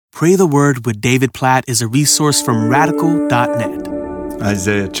Pray the Word with David Platt is a resource from radical.net.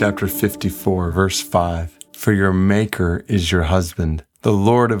 Isaiah chapter 54, verse 5. For your Maker is your husband. The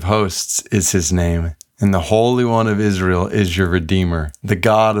Lord of hosts is his name. And the Holy One of Israel is your Redeemer. The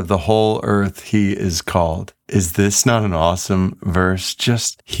God of the whole earth he is called. Is this not an awesome verse?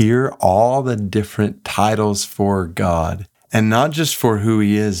 Just hear all the different titles for God. And not just for who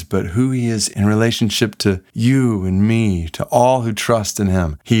he is, but who he is in relationship to you and me, to all who trust in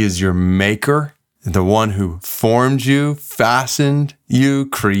him. He is your Maker, the one who formed you, fastened you,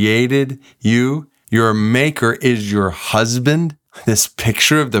 created you. Your Maker is your husband. This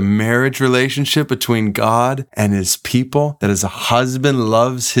picture of the marriage relationship between God and his people, that as a husband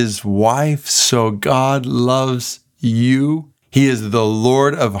loves his wife, so God loves you. He is the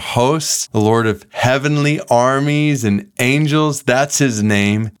Lord of hosts, the Lord of heavenly armies and angels. That's his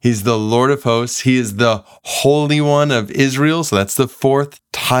name. He's the Lord of hosts. He is the Holy One of Israel. So that's the fourth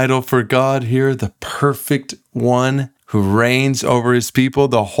title for God here, the perfect one who reigns over his people,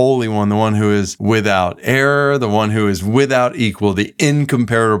 the Holy One, the one who is without error, the one who is without equal, the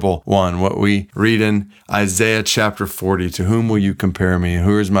incomparable one. What we read in Isaiah chapter 40, to whom will you compare me?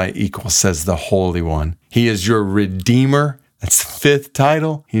 Who is my equal, says the Holy One. He is your Redeemer. That's the fifth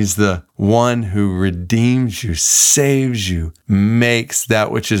title. He's the one who redeems you, saves you, makes that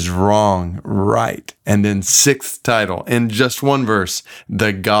which is wrong right. And then sixth title, in just one verse,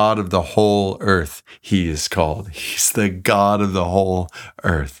 the God of the whole earth, he is called. He's the God of the whole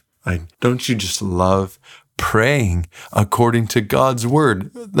earth. Like, don't you just love praying according to God's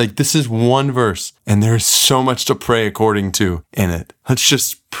word? Like, this is one verse, and there's so much to pray according to in it. Let's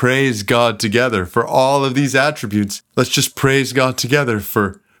just praise God together for all of these attributes. Let's just praise God together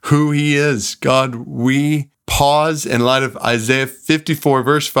for who he is. God, we pause in light of Isaiah 54,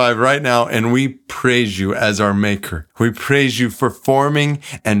 verse 5 right now, and we praise you as our Maker. We praise you for forming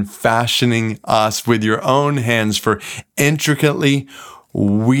and fashioning us with your own hands, for intricately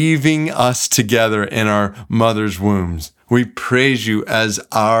weaving us together in our mother's wombs. We praise you as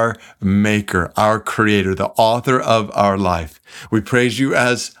our Maker, our Creator, the author of our life. We praise you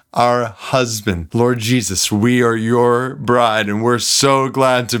as our husband. Lord Jesus, we are your bride, and we're so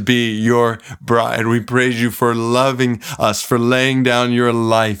glad to be your bride. We praise you for loving us, for laying down your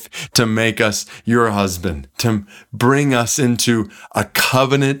life to make us your husband, to bring us into a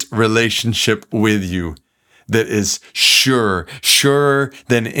covenant relationship with you that is surer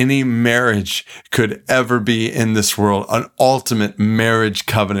than any marriage could ever be in this world, an ultimate marriage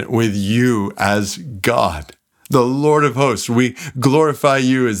covenant with you as God. The Lord of hosts, we glorify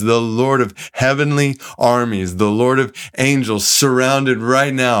you as the Lord of heavenly armies, the Lord of angels, surrounded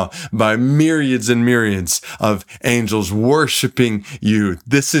right now by myriads and myriads of angels worshiping you.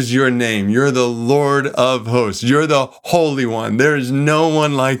 This is your name. You're the Lord of hosts. You're the Holy One. There is no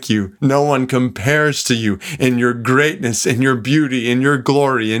one like you. No one compares to you in your greatness, in your beauty, in your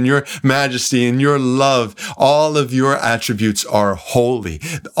glory, in your majesty, in your love. All of your attributes are holy.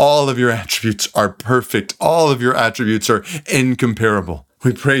 All of your attributes are perfect. All of your attributes are incomparable.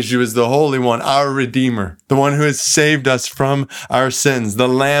 We praise you as the Holy One, our Redeemer, the one who has saved us from our sins, the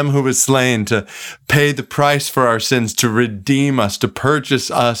Lamb who was slain to pay the price for our sins, to redeem us, to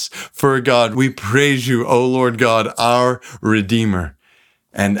purchase us for God. We praise you, O Lord God, our Redeemer.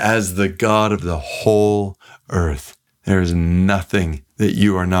 And as the God of the whole earth, there is nothing that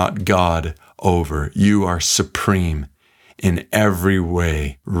you are not God over. You are supreme in every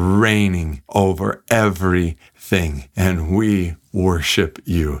way, reigning over everything. And we worship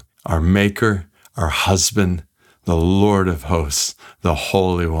you, our Maker, our husband, the Lord of hosts, the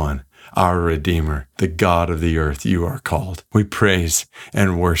Holy One, our Redeemer, the God of the earth, you are called. We praise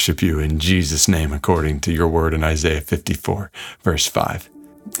and worship you in Jesus' name, according to your word in Isaiah 54, verse 5.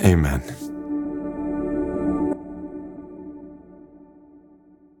 Amen.